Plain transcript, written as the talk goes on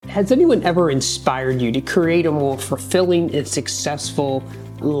Has anyone ever inspired you to create a more fulfilling and successful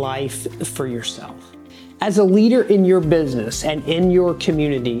life for yourself? As a leader in your business and in your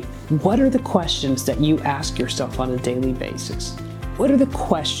community, what are the questions that you ask yourself on a daily basis? What are the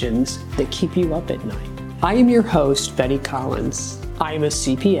questions that keep you up at night? I am your host, Betty Collins. I am a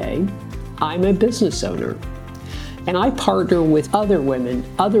CPA. I'm a business owner. And I partner with other women,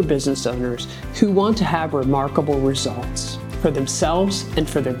 other business owners who want to have remarkable results for themselves and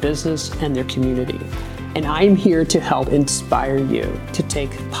for their business and their community. And I'm here to help inspire you to take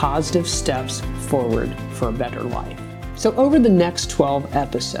positive steps forward for a better life. So over the next 12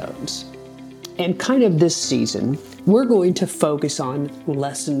 episodes, and kind of this season, we're going to focus on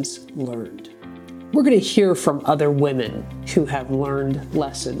lessons learned. We're going to hear from other women who have learned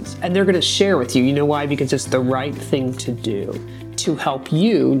lessons, and they're going to share with you. You know why? Because it's the right thing to do to help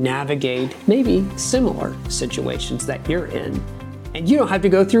you navigate maybe similar situations that you're in. And you don't have to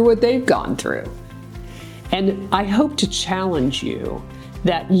go through what they've gone through. And I hope to challenge you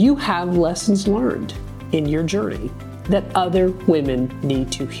that you have lessons learned in your journey that other women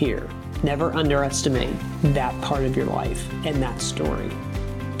need to hear. Never underestimate that part of your life and that story,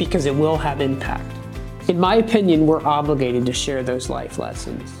 because it will have impact. In my opinion, we're obligated to share those life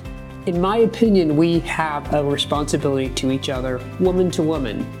lessons. In my opinion, we have a responsibility to each other, woman to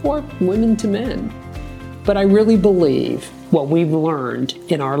woman, or women to men. But I really believe what we've learned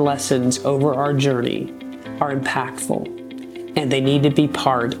in our lessons over our journey are impactful, and they need to be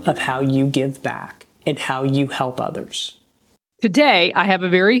part of how you give back and how you help others. Today, I have a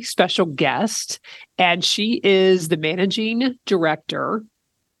very special guest, and she is the managing director.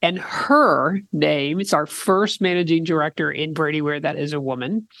 And her name is our first managing director in Brady Ware that is a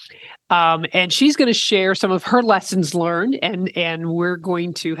woman. And she's going to share some of her lessons learned, and we're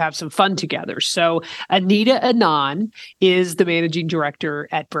going to have some fun together. So Anita Anand is the managing director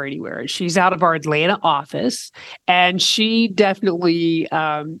at Brady Ware. She's out of our Atlanta office, and she definitely,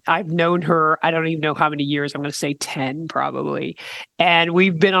 I've known her, I don't even know how many years, I'm going to say 10 probably. And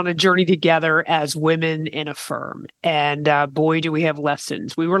we've been on a journey together as women in a firm. And boy, do we have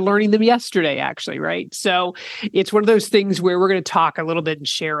lessons. We were learning them yesterday, actually, right? So it's one of those things where we're going to talk a little bit and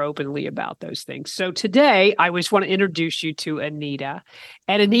share openly about those things. So today, I just want to introduce you to Anita.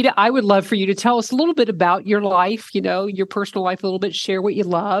 And Anita, I would love for you to tell us a little bit about your life, your personal life a little bit, share what you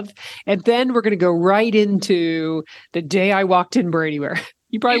love. And then we're going to go right into the day I walked in Brady Ware.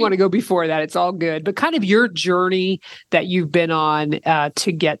 You probably want to go before that. It's all good. But kind of your journey that you've been on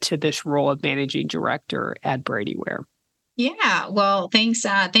to get to this role of managing director at Brady Ware. Yeah, well, thanks,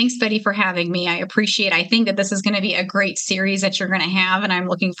 Betty, for having me. I think that this is going to be a great series that you're going to have, and I'm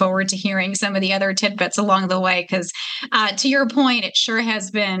looking forward to hearing some of the other tidbits along the way, because to your point, it sure has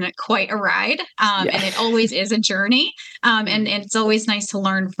been quite a ride, and it always is a journey, and it's always nice to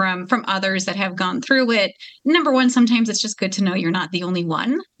learn from others that have gone through it. Number one, sometimes it's just good to know you're not the only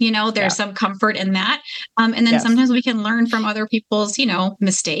one. There's some comfort in that, and then sometimes we can learn from other people's,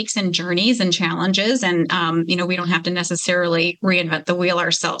 mistakes and journeys and challenges, and we don't have to necessarily reinvent the wheel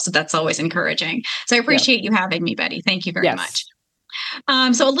ourselves. So that's always encouraging. So I appreciate you having me, Betty. Thank you very much.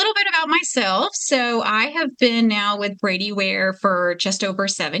 So a little bit about myself. So I have been now with Brady Ware for just over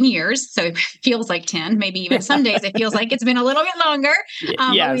 7 years. So it feels like 10, maybe even some days it feels like it's been a little bit longer.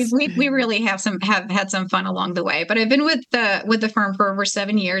 We really have had some fun along the way. But I've been with the firm for over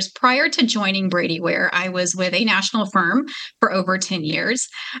 7 years. Prior to joining Brady Ware, I was with a national firm for over 10 years.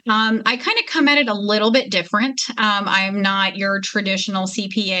 I kind of come at it a little bit different. I'm not your traditional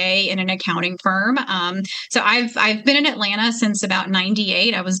CPA in an accounting firm. So I've been in Atlanta since about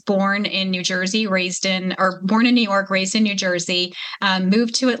 98. I was born in New Jersey, born in New York, raised in New Jersey,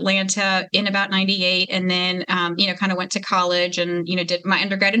 moved to Atlanta in about 98. And then, kind of went to college and, did my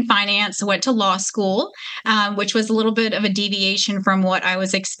undergrad in finance, went to law school, which was a little bit of a deviation from what I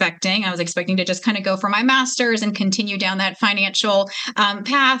was expecting. I was expecting to just kind of go for my master's and continue down that financial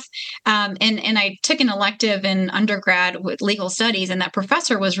path. And I took an elective in undergrad with legal studies, and that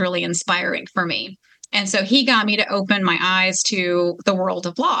professor was really inspiring for me. And so he got me to open my eyes to the world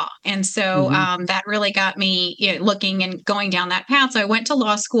of law. And so that really got me looking and going down that path. So I went to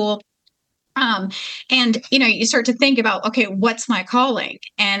law school. And, you start to think about, okay, what's my calling?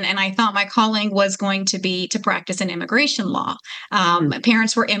 And I thought my calling was going to be to practice in immigration law. My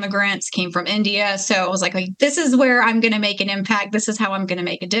parents were immigrants, came from India. So I was like, this is where I'm going to make an impact. This is how I'm going to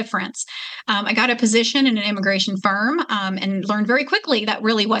make a difference. I got a position in an immigration firm, and learned very quickly that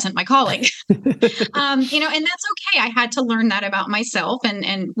really wasn't my calling. And that's okay. I had to learn that about myself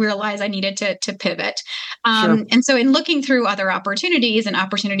and realize I needed to pivot. And so in looking through other opportunities, an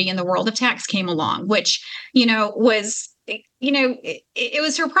opportunity in the world of tax came along, which, was it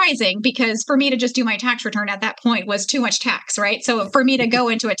was surprising because for me to just do my tax return at that point was too much tax, right? So for me to go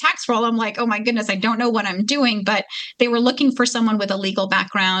into a tax role, I'm like, oh my goodness, I don't know what I'm doing. But they were looking for someone with a legal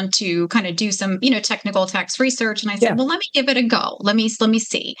background to kind of do some, technical tax research. And I said, well, let me give it a go. Let me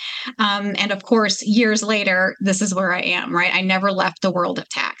see. And of course, years later, this is where I am, right? I never left the world of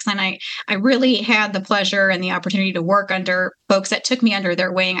tax. And I really had the pleasure and the opportunity to work under folks that took me under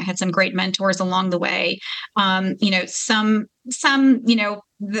their wing. I had some great mentors along the way. Some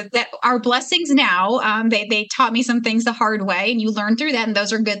that are blessings now. They taught me some things the hard way, and you learn through that, and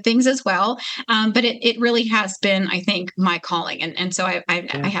those are good things as well. But it really has been, I think, my calling, and so I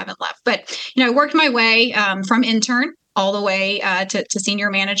haven't left. But I worked my way from intern all the way to senior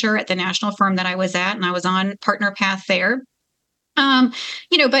manager at the national firm that I was at, and I was on partner path there.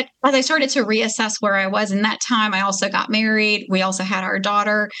 But as I started to reassess where I was in that time, I also got married. We also had our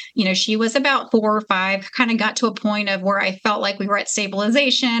daughter. She was about 4 or 5, kind of got to a point of where I felt like we were at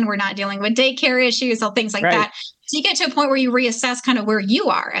stabilization. We're not dealing with daycare issues or things like that. So you get to a point where you reassess kind of where you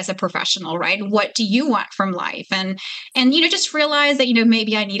are as a professional, right? What do you want from life? And just realize that,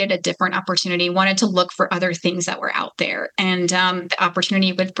 maybe I needed a different opportunity, wanted to look for other things that were out there. And the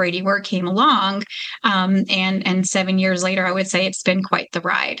opportunity with Brady Ware came along. And 7 years later, I would say it's been quite the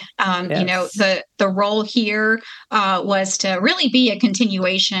ride. The role here was to really be a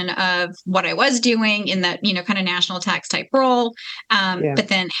continuation of what I was doing in that, kind of national tax type role. But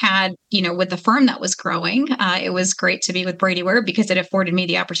then had, with the firm that was growing, it was great to be with Brady Ware because it afforded me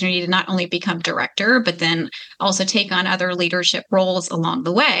the opportunity to not only become director, but then also take on other leadership roles along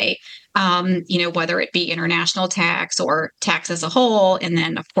the way. Whether it be international tax or tax as a whole, and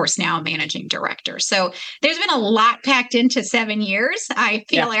then of course now managing director. So there's been a lot packed into 7 years. I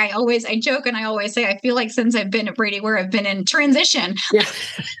feel like I joke and I always say, I feel like since I've been at Brady Ware, I've been in transition, which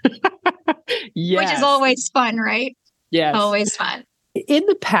is always fun, right? Yes. Always fun. In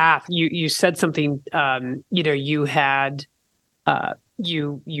the path, you said something, you had,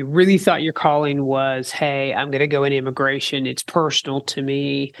 you really thought your calling was, hey, I'm going to go in immigration. It's personal to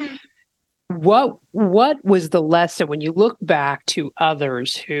me. Mm-hmm. What was the lesson when you look back to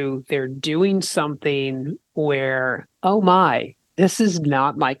others who they're doing something where, oh my, this is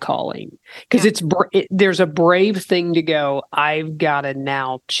not my calling? Because there's a brave thing to go, I've got to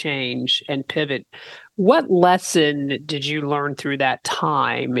now change and pivot. What lesson did you learn through that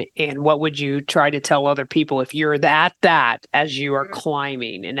time? And what would you try to tell other people if you're that as you are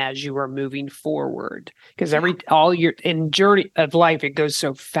climbing and as you are moving forward? Because all your journey of life, it goes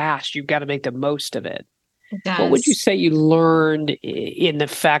so fast. You've got to make the most of it. What would you say you learned in the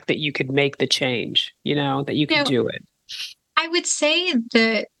fact that you could make the change, that you could do it? I would say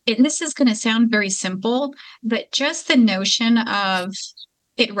that, and this is going to sound very simple, but just the notion of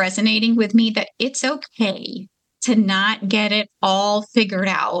it resonating with me that it's okay to not get it all figured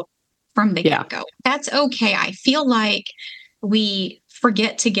out from the get-go. That's okay. I feel like we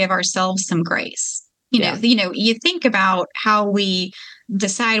forget to give ourselves some grace. You think about how we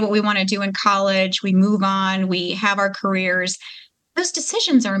decide what we want to do in college, we move on, we have our careers. Those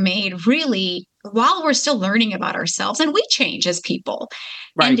decisions are made really while we're still learning about ourselves, and we change as people.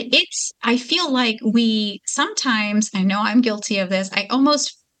 Right. And I feel like we sometimes, I know I'm guilty of this, I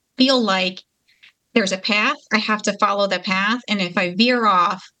almost feel like there's a path, I have to follow the path. And if I veer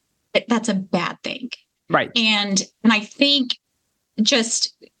off, that's a bad thing. Right. And I think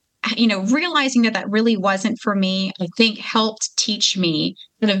just, realizing that really wasn't for me, I think helped teach me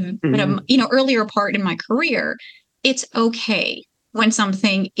at a earlier part in my career, it's okay when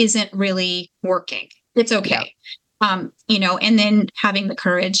something isn't really working. It's okay. Yeah. And then having the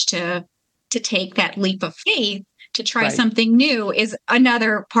courage to take that leap of faith to try something new is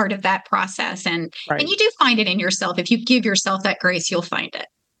another part of that process. And you do find it in yourself. If you give yourself that grace, you'll find it.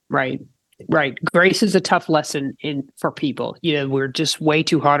 Right. Grace is a tough lesson for people. We're just way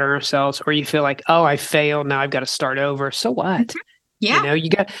too hard on ourselves, or you feel like, oh, I failed. Now I've got to start over. So what? Mm-hmm. Yeah. You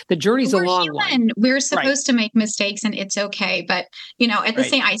got the journey's a long one. We're supposed to make mistakes and it's okay. But, at the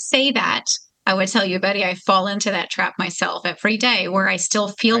same, I say that, I would tell you, Betty, I fall into that trap myself every day where I still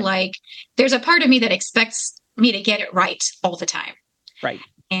feel like there's a part of me that expects me to get it right all the time. Right.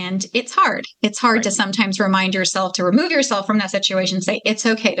 And it's hard. It's hard to sometimes remind yourself to remove yourself from that situation and say, it's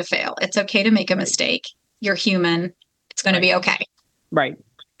okay to fail. It's okay to make a mistake. You're human. It's going to be okay. Right.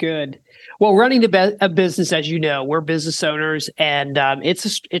 Good. Well, running a business, as you know, we're business owners, and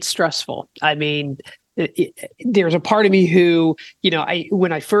it's stressful. I mean, there's a part of me who,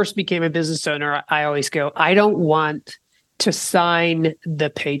 when I first became a business owner, I always go, I don't want to sign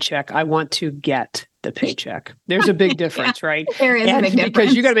the paycheck. I want to get the paycheck. There's a big difference, right? There is a big difference.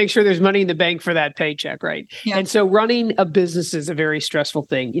 Because you got to make sure there's money in the bank for that paycheck, right? Yeah. And so running a business is a very stressful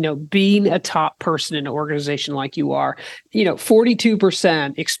thing. Being a top person in an organization like you are,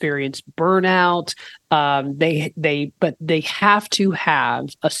 42% experience burnout. But they have to have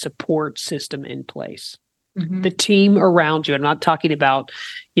a support system in place. Mm-hmm. The team around you. I'm not talking about,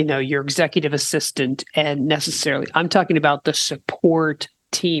 your executive assistant and necessarily. I'm talking about the support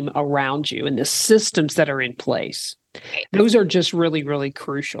team around you and the systems that are in place. Those are just really, really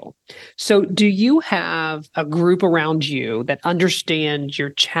crucial. So do you have a group around you that understands your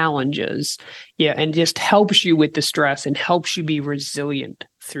challenges, and just helps you with the stress and helps you be resilient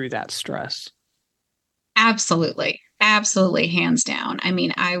through that stress? Absolutely. Absolutely. Hands down. I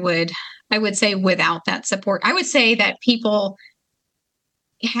mean, I would say without that support, I would say that people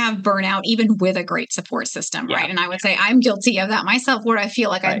have burnout even with a great support system, right? And I would say I'm guilty of that myself, where I feel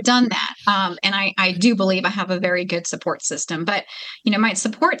like I've done that. And I do believe I have a very good support system. But, my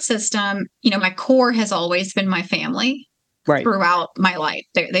support system, my core has always been my family throughout my life.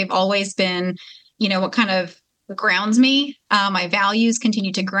 They've always been, what kind of grounds me. My values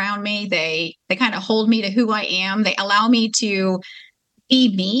continue to ground me. They kind of hold me to who I am. They allow me to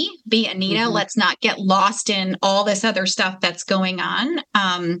be me, be Anita. Mm-hmm. Let's not get lost in all this other stuff that's going on.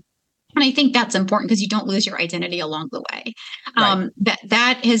 And I think that's important because you don't lose your identity along the way.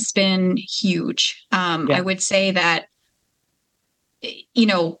 That has been huge. I would say that,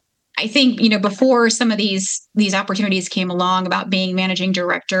 I think, before some of these opportunities came along about being managing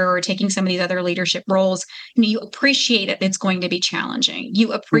director or taking some of these other leadership roles, you appreciate it. It's going to be challenging.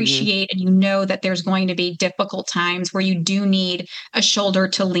 You appreciate and you know that there's going to be difficult times where you do need a shoulder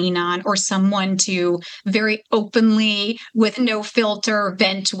to lean on or someone to very openly, with no filter,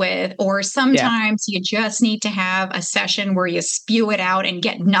 vent with, or sometimes you just need to have a session where you spew it out and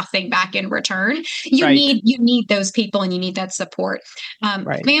get nothing back in return. You need those people and you need that support.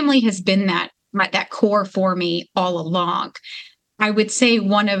 Family has been that core for me all along. I would say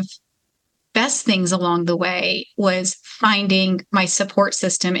one of best things along the way was finding my support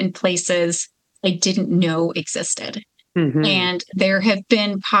system in places I didn't know existed. Mm-hmm. And there have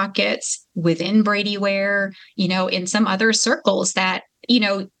been pockets within Brady Ware, in some other circles that,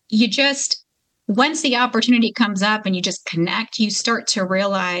 you just, once the opportunity comes up and you just connect, you start to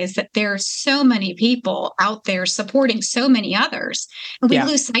realize that there's so many people out there supporting so many others. And we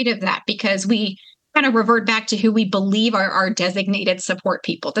lose sight of that because we kind of revert back to who we believe are our designated support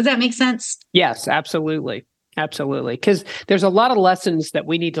people. Does that make sense? Yes, absolutely. Absolutely. Because there's a lot of lessons that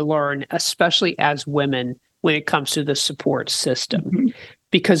we need to learn, especially as women, when it comes to the support system,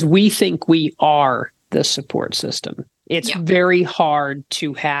 because we think we are the support system. It's very hard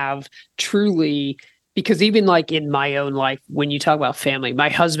to have truly, because even like in my own life, when you talk about family, my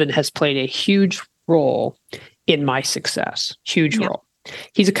husband has played a huge role in my success, huge role.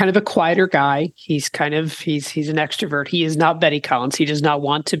 He's a kind of a quieter guy. He's an extrovert. He is not Betty Collins. He does not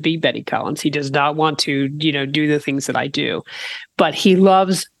want to be Betty Collins. He does not want to, do the things that I do, but he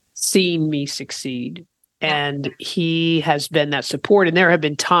loves seeing me succeed. And he has been that support. And there have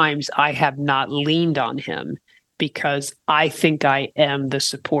been times I have not leaned on him because I think I am the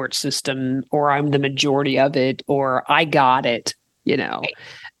support system, or I'm the majority of it, or I got it,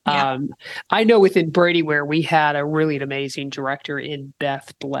 I know within Brady Ware, we had a really amazing director in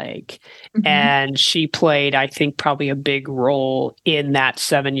Beth Blake, and she played, I think, probably a big role in that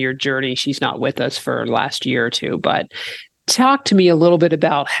 7-year journey. She's not with us for the last year or two, but talk to me a little bit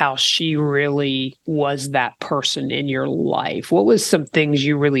about how she really was that person in your life. What was some things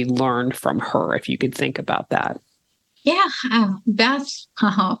you really learned from her, if you could think about that? Yeah, Beth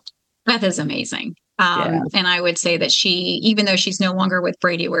is amazing. And I would say that she, even though she's no longer with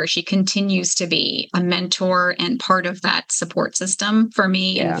Brady Ware, she continues to be a mentor and part of that support system for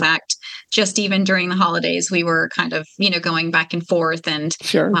me. In fact, just even during the holidays, we were kind of, going back and forth, and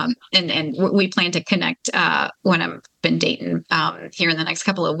and we plan to connect when I'm been dating here in the next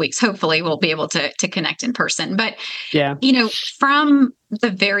couple of weeks. Hopefully we'll be able to connect in person. But, from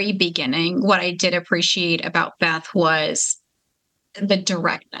the very beginning, what I did appreciate about Beth was the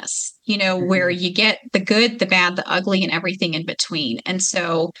directness, where you get the good, the bad, the ugly, and everything in between. And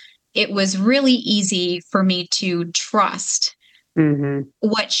so it was really easy for me to trust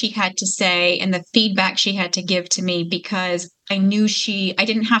what she had to say and the feedback she had to give to me, because I knew I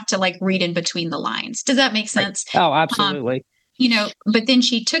didn't have to read in between the lines. Does that make sense? Right. Oh, absolutely. But then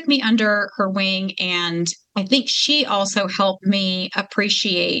she took me under her wing, and I think she also helped me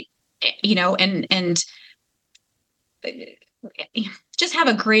appreciate, and just have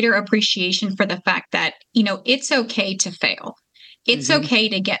a greater appreciation for the fact that, it's okay to fail. It's okay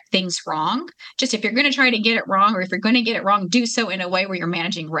to get things wrong. Just if you're going to try to get it wrong, or if you're going to get it wrong, do so in a way where you're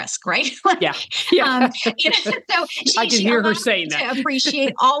managing risk, right? Yeah. So I can hear her saying to that.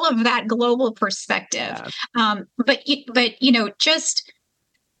 appreciate all of that global perspective. But just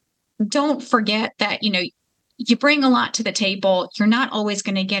don't forget that, you bring a lot to the table. You're not always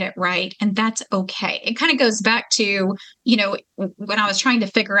going to get it right. And that's okay. It kind of goes back to, when I was trying to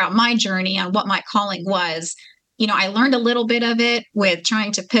figure out my journey on what my calling was, I learned a little bit of it with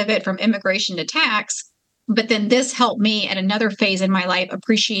trying to pivot from immigration to tax. But then this helped me at another phase in my life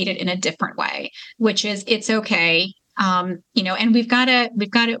appreciate it in a different way, which is it's okay. And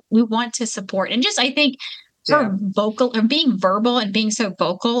we want to support. And just, I think, being verbal and being so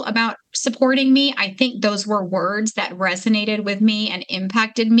vocal about supporting me, I think those were words that resonated with me and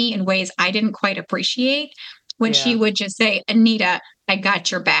impacted me in ways I didn't quite appreciate when she would just say, Anita, I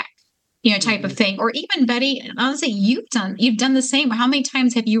got your back, type of thing. Or even Betty, honestly, you've done the same. How many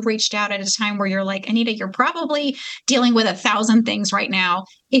times have you reached out at a time where you're like, Anita, you're probably dealing with 1,000 things right now.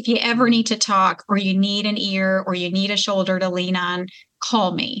 If you ever need to talk, or you need an ear, or you need a shoulder to lean on,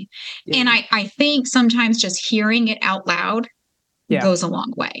 call me. Yeah. And I think sometimes just hearing it out loud goes a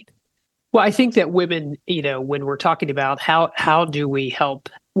long way. Well, I think that women, when we're talking about how do we help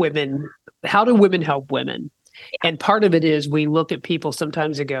women, how do women help women? Yeah. And part of it is we look at people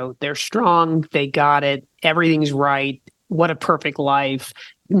sometimes and go, they're strong, they got it, everything's right, what a perfect life,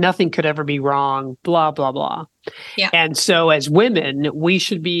 nothing could ever be wrong, blah, blah, blah. Yeah. And so as women, we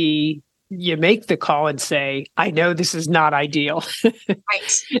should be, you make the call and say, I know this is not ideal.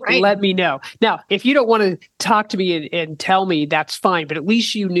 Right. Let me know. Now, if you don't want to talk to me and tell me, that's fine. But at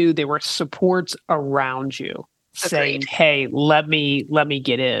least you knew there were supports around you saying, hey, let me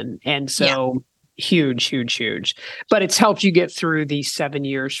get in. And so huge. But it's helped you get through these 7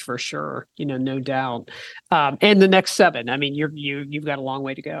 years for sure, no doubt. And the next 7. I mean, you've got a long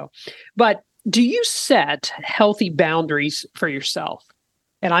way to go. But do you set healthy boundaries for yourself?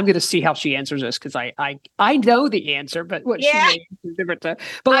 And I'm going to see how she answers this because I know the answer, but what she may is different. But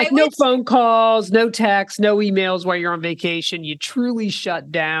like no phone calls, no texts, no emails while you're on vacation. You truly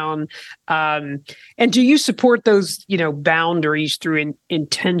shut down. And do you support those, boundaries through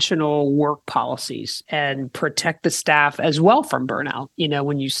intentional work policies and protect the staff as well from burnout,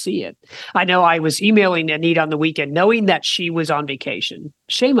 when you see it? I know I was emailing Anita on the weekend knowing that she was on vacation.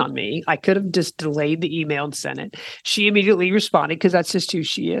 Shame on me. I could have just delayed the email and sent it. She immediately responded because that's just who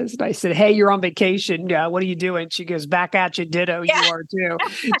she is. And I said, hey, you're on vacation. What are you doing? She goes, back at you, ditto. You are too.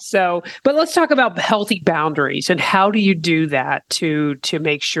 So, but let's talk about healthy boundaries and how do you do that to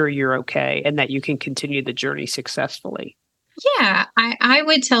make sure you're okay and that you can continue the journey successfully? Yeah, I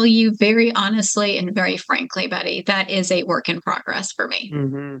would tell you very honestly and very frankly, Betty, that is a work in progress for me.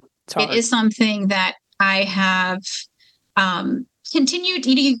 Mm-hmm. It is something that I have continued.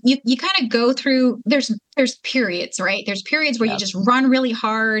 You kind of go through. There's periods, right? There's periods where you just run really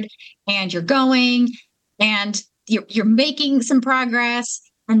hard, and you're going, and you're making some progress,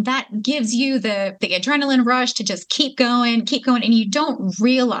 and that gives you the adrenaline rush to just keep going, and you don't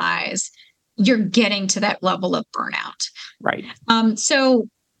realize you're getting to that level of burnout. Right. So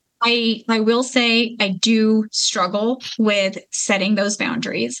I will say I do struggle with setting those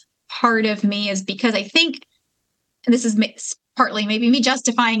boundaries. Part of me is because I think, and this is partly maybe me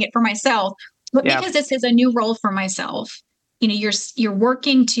justifying it for myself, but because this is a new role for myself, you're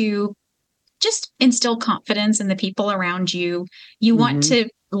working to just instill confidence in the people around you. You want to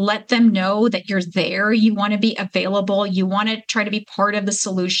let them know that you're there. You want to be available. You want to try to be part of the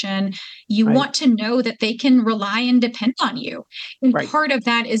solution. You want to know that they can rely and depend on you. And part of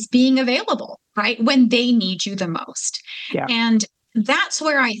that is being available, right? When they need you the most. Yeah. And that's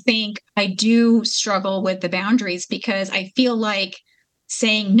where I think I do struggle with the boundaries, because I feel like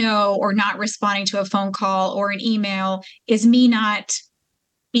saying no or not responding to a phone call or an email is me not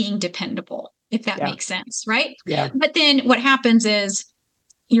being dependable, if that makes sense, right? Yeah. But then what happens is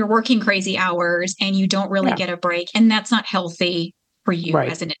you're working crazy hours and you don't really get a break, and that's not healthy for you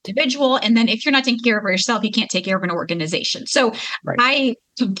as an individual. And then if you're not taking care of yourself, you can't take care of an organization. So I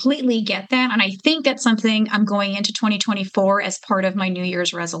completely get that. And I think that's something I'm going into 2024 as part of my New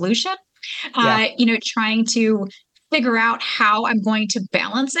Year's resolution, trying to figure out how I'm going to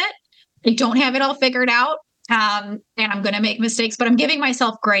balance it. I don't have it all figured out. And I'm going to make mistakes, but I'm giving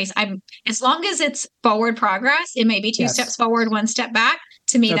myself grace. As long as it's forward progress, it may be 2 steps forward, 1 step back.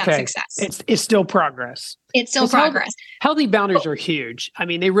 To me, that's Okay. success. It's still progress. It's still progress. Healthy boundaries are huge. I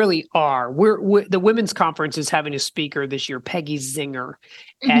mean, they really are. The women's conference is having a speaker this year, Peggy Zinger,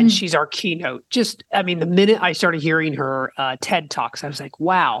 and she's our keynote. The minute I started hearing her TED Talks, I was like,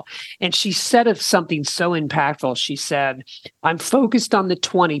 wow. And she said of something so impactful. She said, I'm focused on the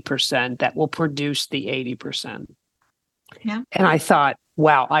 20% that will produce the 80%. Yeah. And I thought,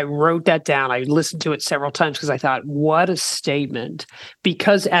 wow, I wrote that down. I listened to it several times because I thought, what a statement.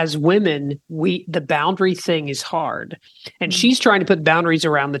 Because as women, the boundary thing is hard. And she's trying to put boundaries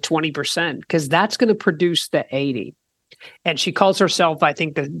around the 20% because that's going to produce the 80. And she calls herself, I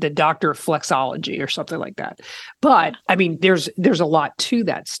think, the doctor of flexology or something like that. But I mean, there's a lot to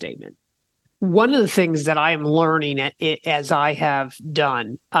that statement. One of the things that I am learning as I have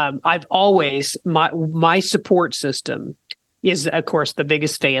done, I've always, my support system is, of course, the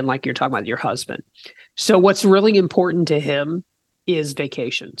biggest fan, like you're talking about your husband. So what's really important to him is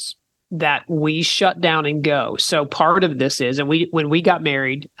vacations, that we shut down and go. So part of this is, and when we got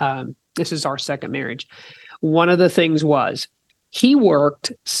married, this is our second marriage, one of the things was he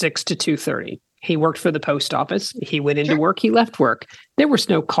worked 6 to 2:30. He worked for the post office. He went into work. He left work. There was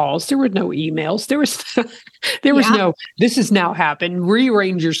no calls. There were no emails. There was no, this has now happened.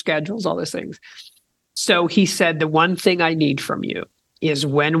 Rearrange your schedules, all those things. So he said, the one thing I need from you is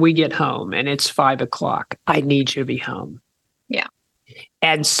when we get home and it's 5:00, I need you to be home. Yeah.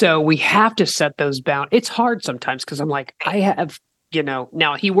 And so we have to set those boundaries. It's hard sometimes because I'm like, I have,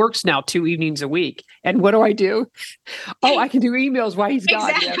 now he works now 2 evenings a week. And what do? Oh, I can do emails while he's gone.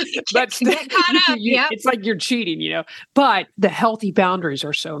 Exactly. But Get caught up. it's like you're cheating, But the healthy boundaries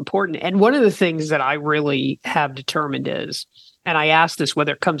are so important. And one of the things that I really have determined is, and I ask this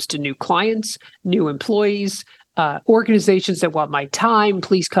whether it comes to new clients, new employees, organizations that want my time,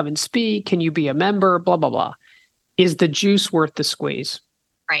 please come and speak. Can you be a member? Blah, blah, blah. Is the juice worth the squeeze?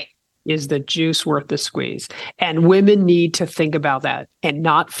 Right. Is the juice worth the squeeze? And women need to think about that and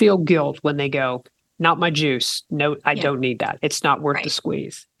not feel guilt when they go, not my juice. No, I don't need that. It's not worth the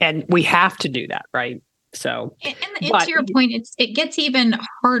squeeze. And we have to do that, right? So, and to your point, it gets even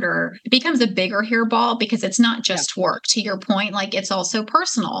harder. It becomes a bigger hairball because it's not just work. To your point, like it's also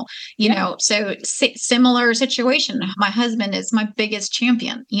personal, So similar situation. My husband is my biggest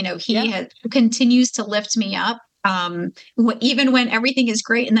champion. He continues to lift me up. Even when everything is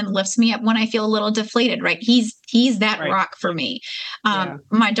great, and then lifts me up when I feel a little deflated, right? He's that rock for me.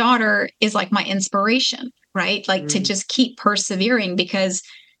 My daughter is like my inspiration, right? Like to just keep persevering, because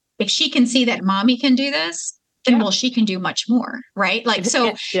if she can see that mommy can do this, then she can do much more, right? Like,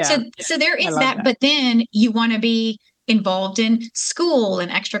 so there is that, but then you want to be involved in school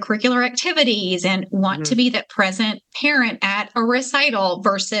and extracurricular activities and want to be that present parent at a recital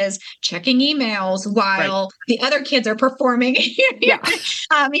versus checking emails while the other kids are performing.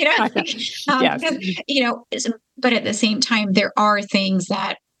 But at the same time, there are things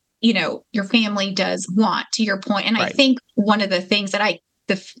that, your family does want, to your point. And I think one of the things that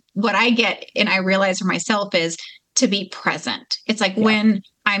what I get and I realize for myself is to be present. It's like when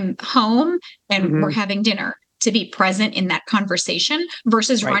I'm home and we're having dinner, to be present in that conversation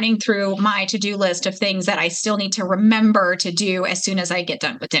versus running through my to-do list of things that I still need to remember to do as soon as I get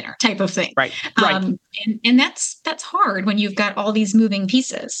done with dinner, type of thing. Right. And that's hard when you've got all these moving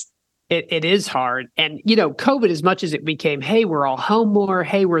pieces. It is hard. And, COVID, as much as it became, hey, we're all home more,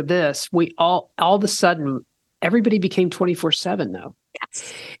 hey, we're this, we all of a sudden, everybody became 24/7 though.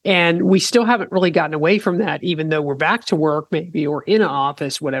 Yes. And we still haven't really gotten away from that, even though we're back to work maybe, or in an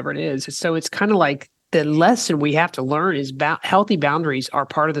office, whatever it is. So it's kind of like the lesson we have to learn is healthy boundaries are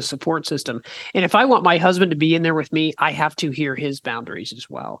part of the support system. And if I want my husband to be in there with me, I have to hear his boundaries as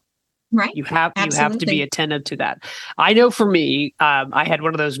well. Right. You have to be attentive to that. I know for me, I had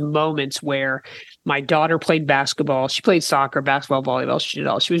one of those moments where my daughter played basketball. She played soccer, basketball, volleyball. She did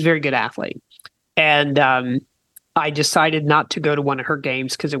all. She was a very good athlete. And I decided not to go to one of her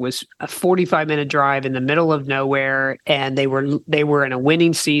games because it was a 45-minute drive in the middle of nowhere, and they were in a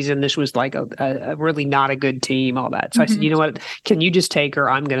winning season. This was like a really not a good team, all that. So I said, you know what? Can you just take her?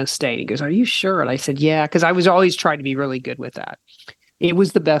 I'm going to stay. And he goes, are you sure? And I said, yeah, because I was always trying to be really good with that. It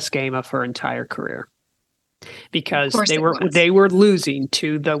was the best game of her entire career because they were losing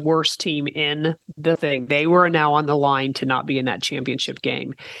to the worst team in the thing. They were now on the line to not be in that championship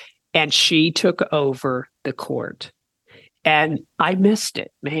game. And she took over the court, and I missed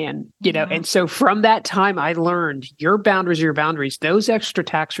it, man. And so from that time, I learned your boundaries are your boundaries. Those extra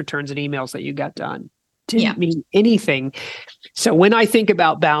tax returns and emails that you got done didn't mean anything. So when I think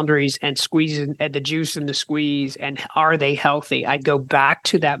about boundaries and squeezing and the juice and the squeeze and are they healthy, I go back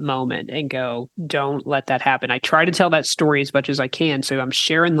to that moment and go, don't let that happen. I try to tell that story as much as I can. So I'm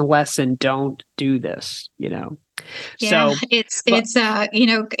sharing the lesson. Don't do this, Yeah, So, it's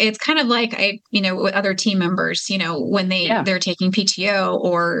kind of like with other team members, when they're taking PTO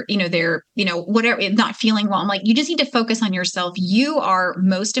or, they're, whatever, not feeling well. I'm like, you just need to focus on yourself. You are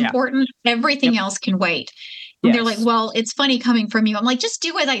most important. Everything else can wait. And they're like, well, it's funny coming from you. I'm like, just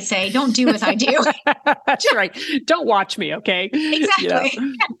do as I say. Don't do as I do. That's right. Don't watch me. Okay. Exactly.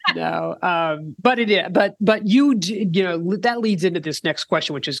 No. But it is, but you, that leads into this next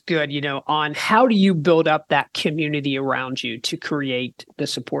question, which is good, on how do you build up that community around you to create the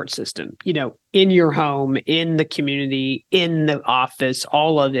support system, in your home, in the community, in the office,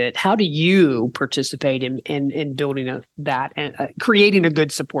 all of it. How do you participate in building that and creating a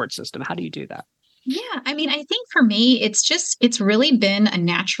good support system? How do you do that? Yeah. I mean, I think for me, it's really been a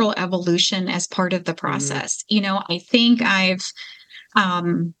natural evolution as part of the process. I think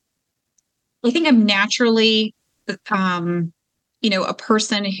I'm naturally, a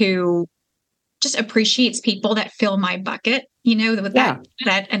person who just appreciates people that fill my bucket, with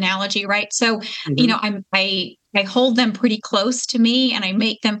that analogy, right? So, I hold them pretty close to me and I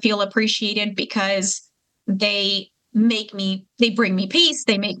make them feel appreciated because they bring me peace.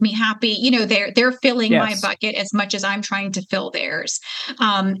 They make me happy. They're filling my bucket as much as I'm trying to fill theirs.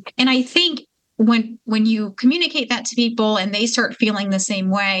 And I think when you communicate that to people and they start feeling the same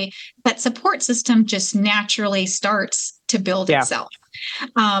way, that support system just naturally starts to build itself.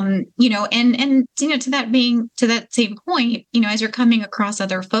 And to that same point, as you're coming across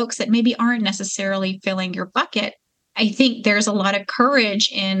other folks that maybe aren't necessarily filling your bucket, I think there's a lot of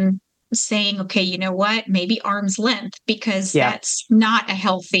courage in saying, okay, you know what, maybe arm's length, because that's not a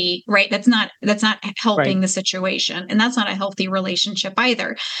healthy, right? That's not helping the situation. And that's not a healthy relationship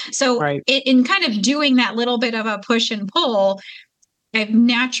either. So in kind of doing that little bit of a push and pull, I've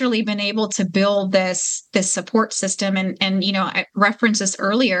naturally been able to build this support system. And I referenced this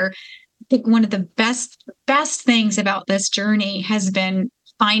earlier. I think one of the best things about this journey has been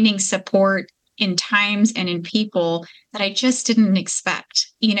finding support in times and in people that I just didn't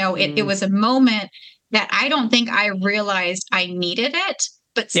expect. It was a moment that I don't think I realized I needed it,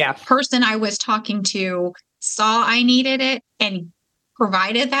 but the person I was talking to saw I needed it and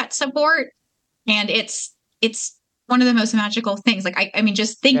provided that support. And it's one of the most magical things. Like, I mean,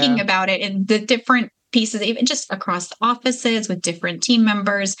 just thinking about it in the different pieces, even just across the offices with different team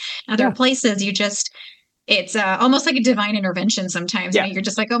members, other places, it's almost like a divine intervention sometimes. You're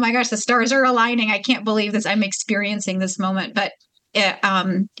just like, oh my gosh, the stars are aligning. I can't believe this. I'm experiencing this moment. But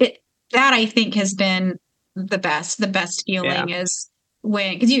that I think has been the best feeling is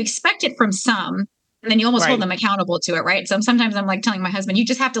because you expect it from some, and then you almost hold them accountable to it, right? So sometimes I'm like telling my husband, you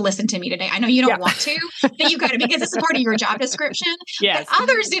just have to listen to me today. I know you don't want to, but you got to, because it's a part of your job description. But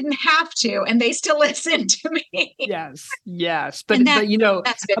others didn't have to, and they still listen to me. Yes. But that's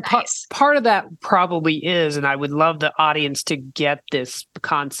been nice. Part of that probably is, and I would love the audience to get this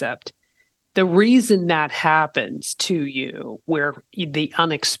concept. The reason that happens to you, where the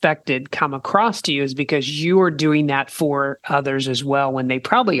unexpected come across to you, is because you are doing that for others as well when they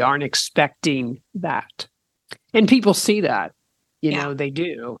probably aren't expecting that. And people see that, they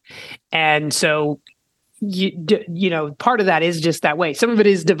do. And so, part of that is just that way. Some of it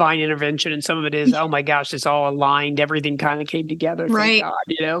is divine intervention, and some of it is, oh my gosh, it's all aligned. Everything kind of came together. Thank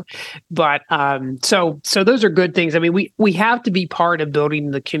God, But so those are good things. I mean, we have to be part of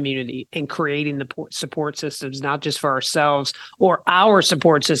building the community and creating the support systems, not just for ourselves or our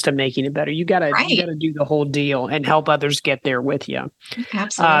support system making it better. You gotta do the whole deal and help others get there with you.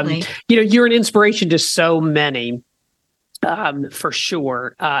 Absolutely. You're an inspiration to so many. For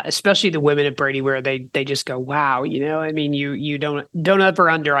sure, especially the women at Brady Ware, they just go, wow, I mean, you don't ever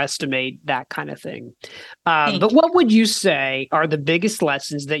underestimate that kind of thing. But what would you say are the biggest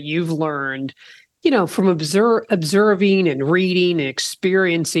lessons that you've learned, from observing and reading and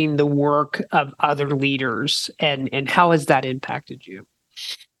experiencing the work of other leaders, and how has that impacted you?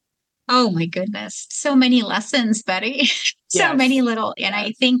 Oh my goodness. So many lessons, Betty. Many little, and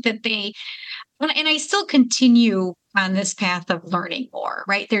I think that and I still continue on this path of learning more,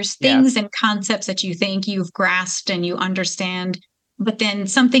 right? There's things and concepts that you think you've grasped and you understand, but then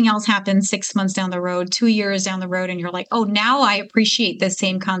something else happens 6 months down the road, 2 years down the road, and you're like, oh, now I appreciate the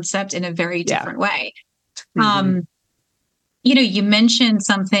same concept in a very different way. Mm-hmm. You mentioned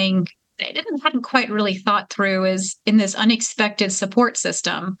something that I hadn't quite really thought through is in this unexpected support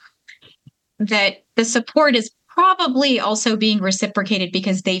system, that the support is probably also being reciprocated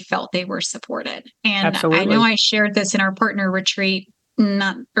because they felt they were supported. And Absolutely. I know I shared this in our partner retreat,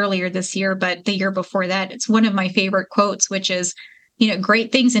 not earlier this year, but the year before that. It's one of my favorite quotes, which is,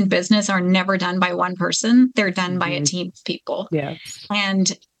 great things in business are never done by one person. They're done by a team of people. Yeah.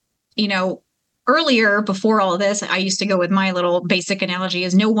 And, earlier, before all of this, I used to go with my little basic analogy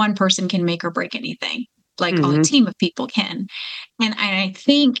is no one person can make or break anything, like a team of people can. And I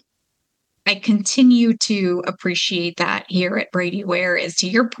think I continue to appreciate that here at Brady Ware, is to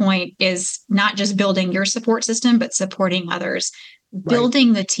your point, is not just building your support system, but supporting others,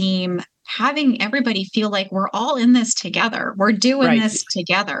 building the team, having everybody feel like we're all in this together. We're doing this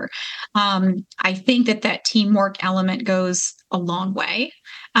together. I think that teamwork element goes a long way.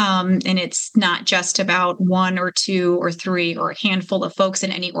 And it's not just about one or two or three or a handful of folks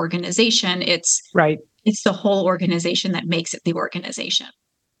in any organization. It's the whole organization that makes it the organization.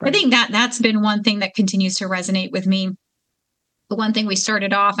 I think that's been one thing that continues to resonate with me. The one thing we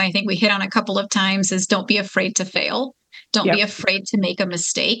started off, and I think we hit on a couple of times, is don't be afraid to fail. Don't be afraid to make a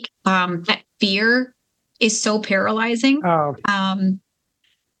mistake. That fear is so paralyzing.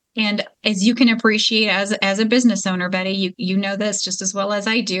 And as you can appreciate as a business owner, Betty, you know this just as well as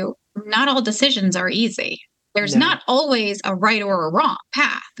I do. Not all decisions are easy. There's not always a right or a wrong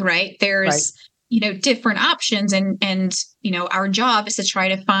path, right? There's different options, and our job is to try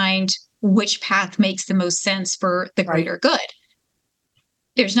to find which path makes the most sense for the greater good.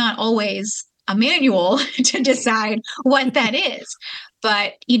 There's not always a manual to decide what that is,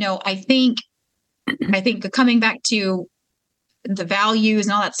 but I think coming back to the values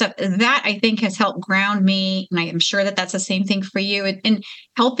and all that stuff, that I think has helped ground me. And I am sure that that's the same thing for you, and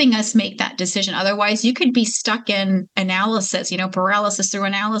helping us make that decision. Otherwise, you could be stuck in analysis, paralysis through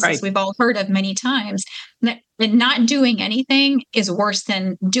analysis. We've all heard of many times. And not doing anything is worse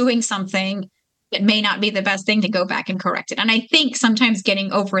than doing something that may not be the best thing, to go back and correct it. And I think sometimes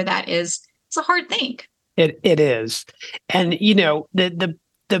getting over that it's a hard thing. It is. And,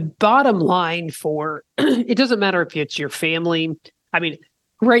 the bottom line for it doesn't matter if it's your family. I mean,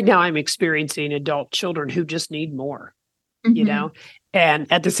 right now I'm experiencing adult children who just need more, and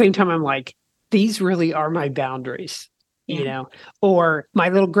at the same time, I'm like, these really are my boundaries, or my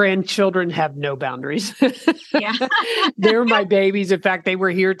little grandchildren have no boundaries. They're my babies. In fact, they were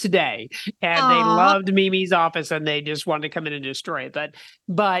here today and they loved Mimi's office and they just wanted to come in and destroy it.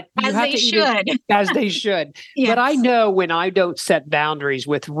 But as they should. As they should. Yes. But I know when I don't set boundaries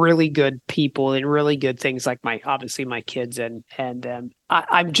with really good people and really good things like my kids and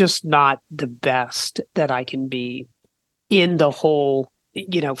I'm just not the best that I can be in the whole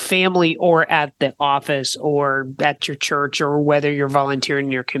family, or at the office, or at your church, or whether you're volunteering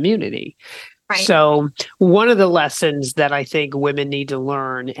in your community. So one of the lessons that I think women need to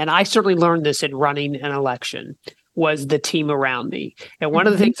learn, and I certainly learned this in running an election, was the team around me. And one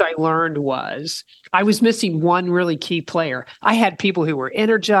of the things I learned was I was missing one really key player. I had people who were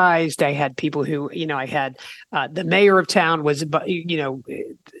energized. I had people who, I had the mayor of town was,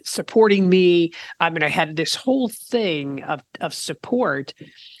 supporting me. I mean, I had this whole thing of support,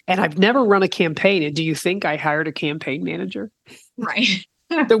 and I've never run a campaign. And do you think I hired a campaign manager? Right.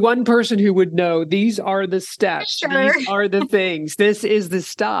 The one person who would know, these are the steps, these are the things, this is the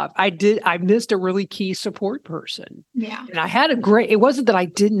stuff. I missed a really key support person. Yeah. And I had it wasn't that I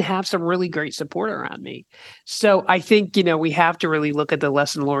didn't have some really great support around me. So I think, we have to really look at the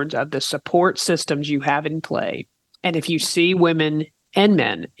lesson learned of the support systems you have in play. And if you see women and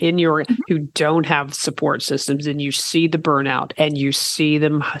men in your who don't have support systems, and you see the burnout and you see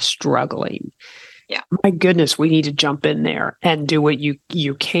them struggling, my goodness, we need to jump in there and do what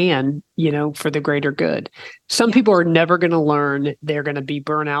you can, for the greater good. Some people are never going to learn. They're going to be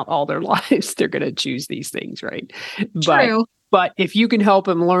burnout all their lives. They're going to choose these things, right? True. But if you can help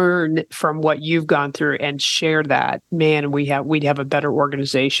them learn from what you've gone through and share that, man, we'd have a better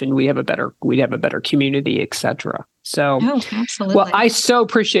organization. We'd have a better community, et cetera. So, absolutely. Well, I so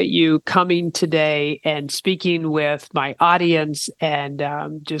appreciate you coming today and speaking with my audience, and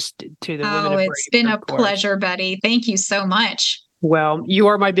just to the women of Brady. It's been a pleasure, Betty. Thank you so much. Well, you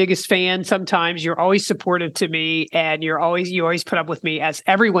are my biggest fan. Sometimes you're always supportive to me, and you always put up with me, as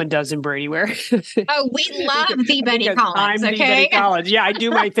everyone does in Brady Ware. We love the Betty Collins. I'm the Betty Collins. Yeah, I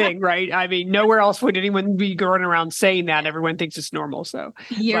do my thing, right? I mean, nowhere else would anyone be going around saying that. Everyone thinks it's normal. So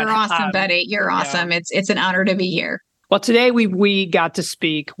you're awesome, Betty. You're awesome. It's an honor to be here. Well, today we got to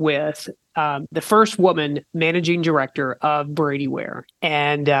speak with the first woman managing director of Brady Ware.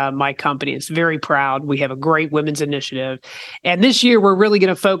 And my company is very proud. We have a great women's initiative. And this year, we're really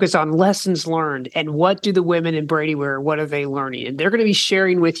going to focus on lessons learned and what do the women in Brady Ware, what are they learning? And they're going to be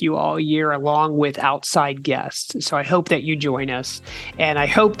sharing with you all year along with outside guests. So I hope that you join us. And I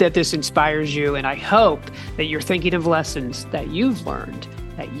hope that this inspires you. And I hope that you're thinking of lessons that you've learned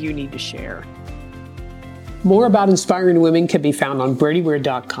that you need to share. More about inspiring women can be found on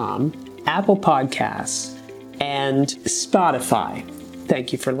bradyware.com, Apple Podcasts, and Spotify.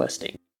 Thank you for listening.